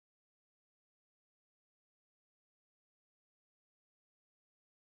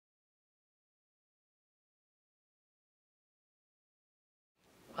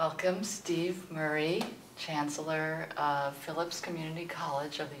Welcome, Steve Murray, Chancellor of Phillips Community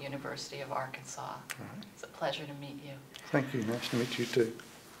College of the University of Arkansas. Right. It's a pleasure to meet you. Thank you. Nice to meet you too.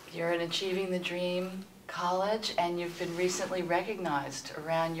 You're an Achieving the Dream college, and you've been recently recognized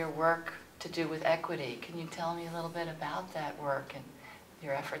around your work to do with equity. Can you tell me a little bit about that work and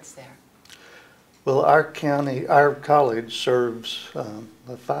your efforts there? Well, our college serves a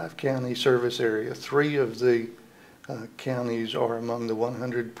 5-county service area. 3 of the counties are among the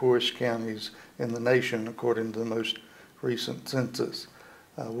 100 poorest counties in the nation, according to the most recent census.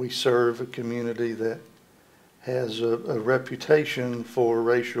 We serve a community that has a reputation for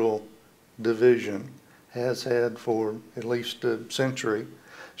racial division, has had for at least a century.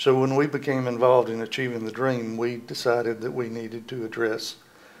 So when we became involved in Achieving the Dream, we decided that we needed to address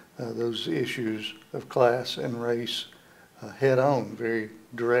those issues of class and race head on, very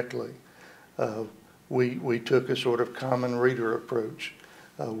directly. We took a sort of common reader approach.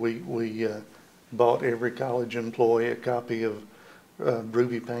 We bought every college employee a copy of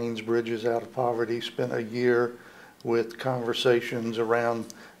Ruby Payne's Bridges Out of Poverty, spent a year with conversations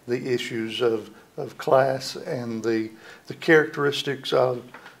around the issues of class and the characteristics of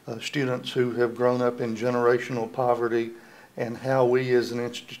students who have grown up in generational poverty, and how we as an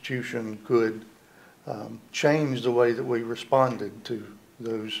institution could change the way that we responded to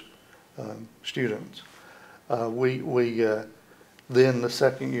those students. We then the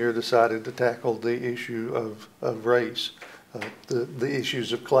second year decided to tackle the issue of race. The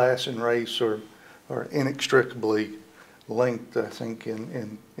issues of class and race are inextricably linked, I think,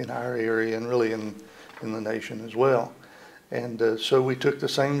 in our area and really in the nation as well. And so we took the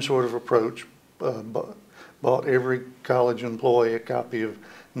same sort of approach, bought every college employee a copy of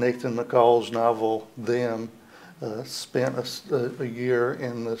Nathan McCall's novel, D.R.E.A.M, spent a year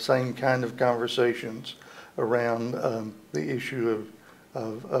in the same kind of conversations around the issue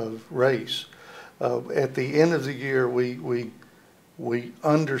of race. At the end of the year, we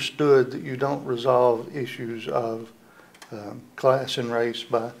understood that you don't resolve issues of class and race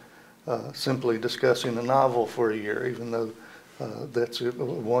by simply discussing a novel for a year, even though that's a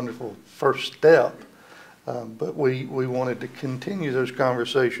wonderful first step. But we wanted to continue those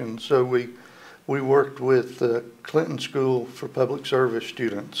conversations, so we worked with the Clinton School for Public Service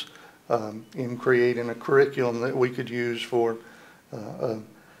students in creating a curriculum that we could use for a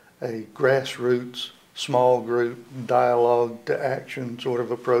grassroots, small group, dialogue to action sort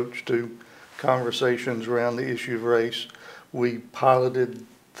of approach to conversations around the issue of race. We piloted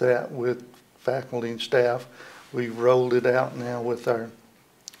that with faculty and staff. We've rolled it out now with our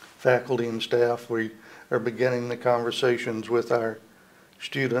faculty and staff. We are beginning the conversations with our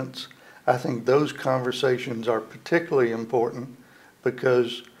students. I think those conversations are particularly important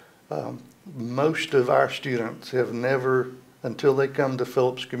because most of our students have never, until they come to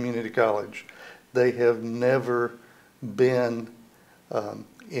Phillips Community College, they have never been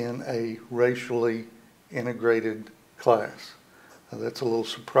in a racially integrated class. That's a little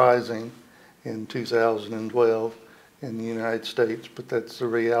surprising in 2012 in the United States, but that's the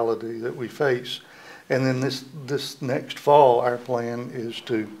reality that we face. And then this next fall, our plan is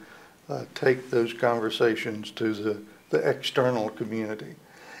to take those conversations to the external community.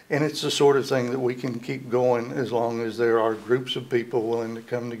 And it's the sort of thing that we can keep going as long as there are groups of people willing to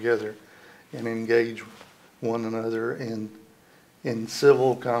come together and engage one another in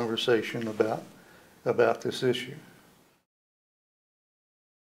civil conversation about this issue.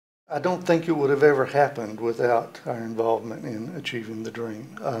 I don't think it would have ever happened without our involvement in Achieving the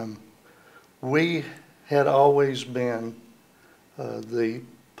Dream. We had always been the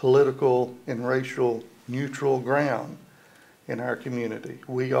political and racial neutral ground in our community.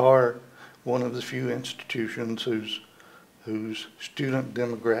 We are one of the few institutions whose student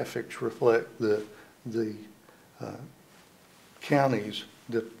demographics reflect the county's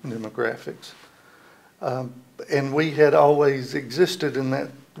demographics. And we had always existed in that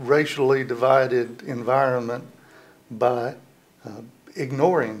racially divided environment by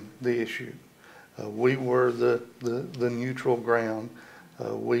ignoring the issue. We were the neutral ground.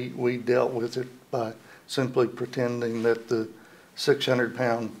 We dealt with it by simply pretending that the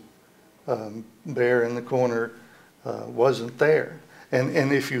 600-pound bear in the corner wasn't there.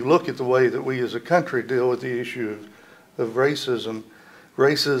 And if you look at the way that we as a country deal with the issue of racism,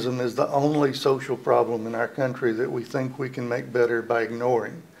 racism is the only social problem in our country that we think we can make better by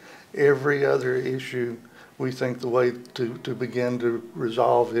ignoring. Every other issue, we think the way to begin to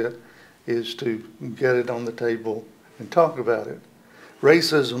resolve it is to get it on the table and talk about it.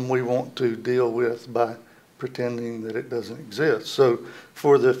 Racism we want to deal with by pretending that it doesn't exist. So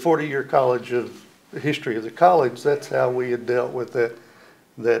for the 40-year college of the history of the college, that's how we had dealt with that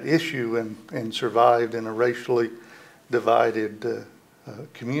that issue and survived in a racially divided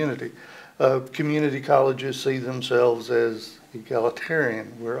community. Community colleges see themselves as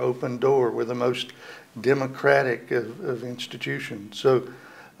egalitarian. We're open door. We're the most democratic of institutions. So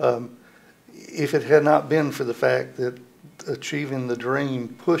if it had not been for the fact that Achieving the Dream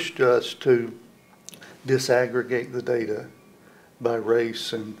pushed us to disaggregate the data by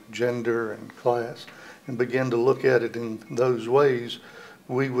race and gender and class and begin to look at it in those ways,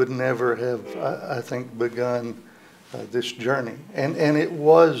 we would never have, I think, begun this journey. And it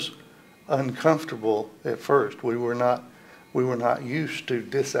was uncomfortable at first. We were not used to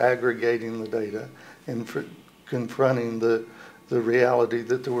disaggregating the data and confronting the reality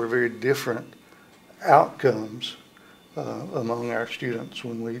that there were very different outcomes among our students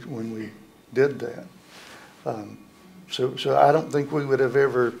when we did that. So I don't think we would have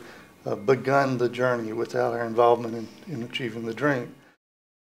ever begun the journey without our involvement in Achieving the Dream.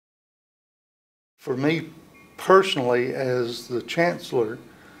 For me personally, as the Chancellor,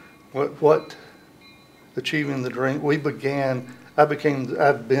 what Achieving the Dream,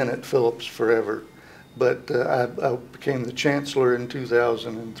 I've been at Phillips forever, but I became the Chancellor in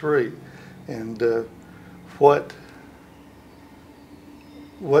 2003. And what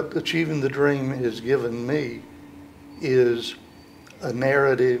Achieving the Dream has given me is a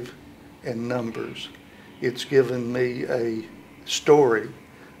narrative and numbers. It's given me a story,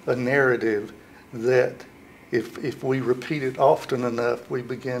 a narrative that if we repeat it often enough, we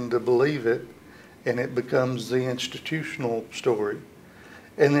begin to believe it, and it becomes the institutional story.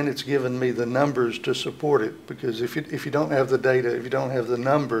 And then it's given me the numbers to support it, because if you don't have the data, if you don't have the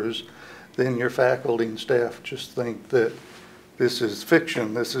numbers, then your faculty and staff just think that this is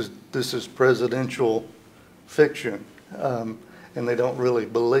fiction, this is presidential fiction, and they don't really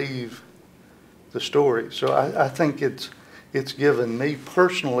believe the story. So I think it's given me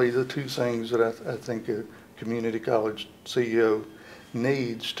personally the two things that I think a community college CEO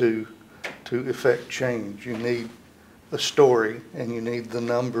needs to effect change. You need a story, and you need the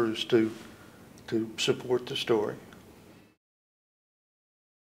numbers to support the story.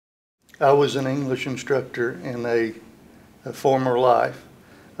 I was an English instructor in a former life.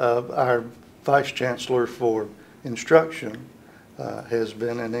 Our Vice Chancellor for Instruction has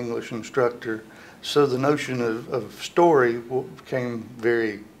been an English instructor, so the notion of story became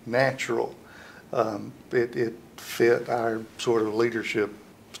very natural. It fit our sort of leadership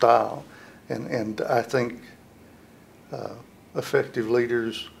style, and I think effective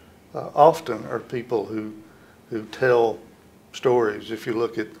leaders often are people who tell stories. If you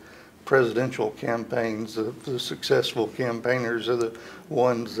look at presidential campaigns, the successful campaigners are the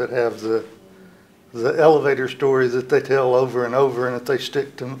ones that have the elevator story that they tell over and over, and if they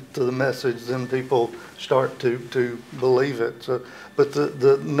stick to the message, then people start to believe it. So, but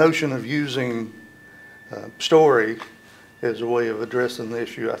the notion of using story as a way of addressing the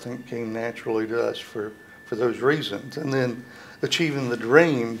issue, I think, came naturally to us for those reasons. And then Achieving the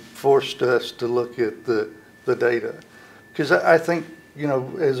Dream forced us to look at the data, because I think, you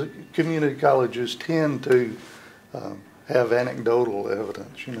know, as community colleges tend to have anecdotal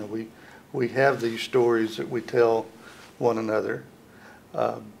evidence. You know, we have these stories that we tell one another,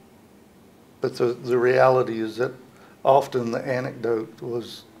 but the reality is that often the anecdote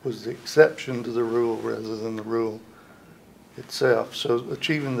was the exception to the rule rather than the rule itself. So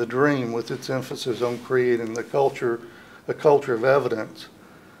Achieving the Dream, with its emphasis on creating a culture of evidence,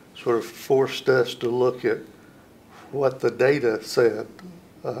 sort of forced us to look at what the data said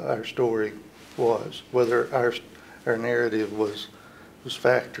our story was, whether our narrative was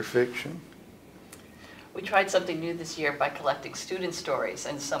fact or fiction. We tried something new this year by collecting student stories,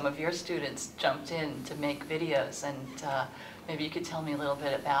 and some of your students jumped in to make videos, and maybe you could tell me a little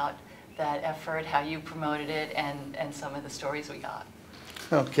bit about that effort, how you promoted it, and some of the stories we got.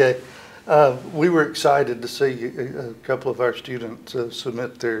 Okay. We were excited to see a couple of our students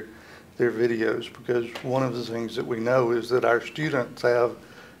submit their videos, because one of the things that we know is that our students have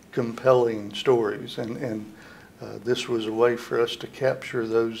compelling stories, and this was a way for us to capture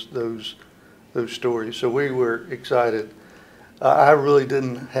those stories. So we were excited. I really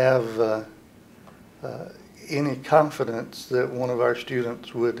didn't have any confidence that one of our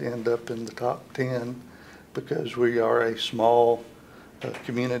students would end up in the top 10, because we are a small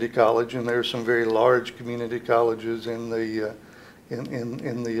community college, and there are some very large community colleges in the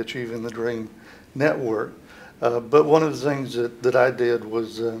Achieving the Dream network. But one of the things that I did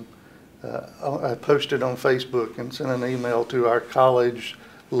was I posted on Facebook and sent an email to our college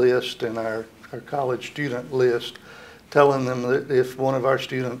list and our college student list, telling them that if one of our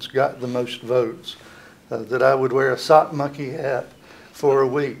students got the most votes, that I would wear a sock monkey hat for a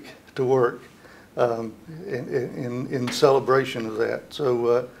week to work in celebration of that.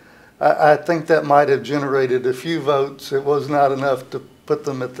 So I think that might have generated a few votes. It was not enough to put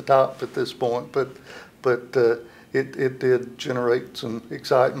them at the top at this point, but it did generate some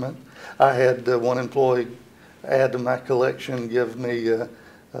excitement. I had one employee add to my collection, give me a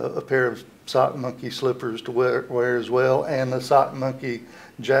pair of sock monkey slippers to wear as well, and a sock monkey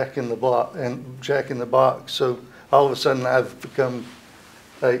Jack in the Box. So all of a sudden I've become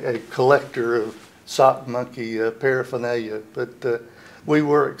a collector of sock monkey paraphernalia. But we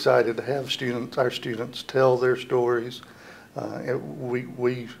were excited to have our students tell their stories.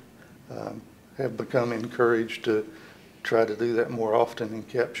 We have become encouraged to try to do that more often and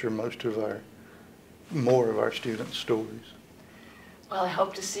capture more of our students' stories. Well, I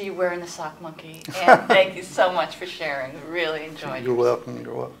hope to see you wearing the sock monkey, and thank you so much for sharing. We really enjoyed it. You're welcome.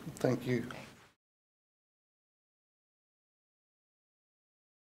 You're welcome. Thank you. Okay.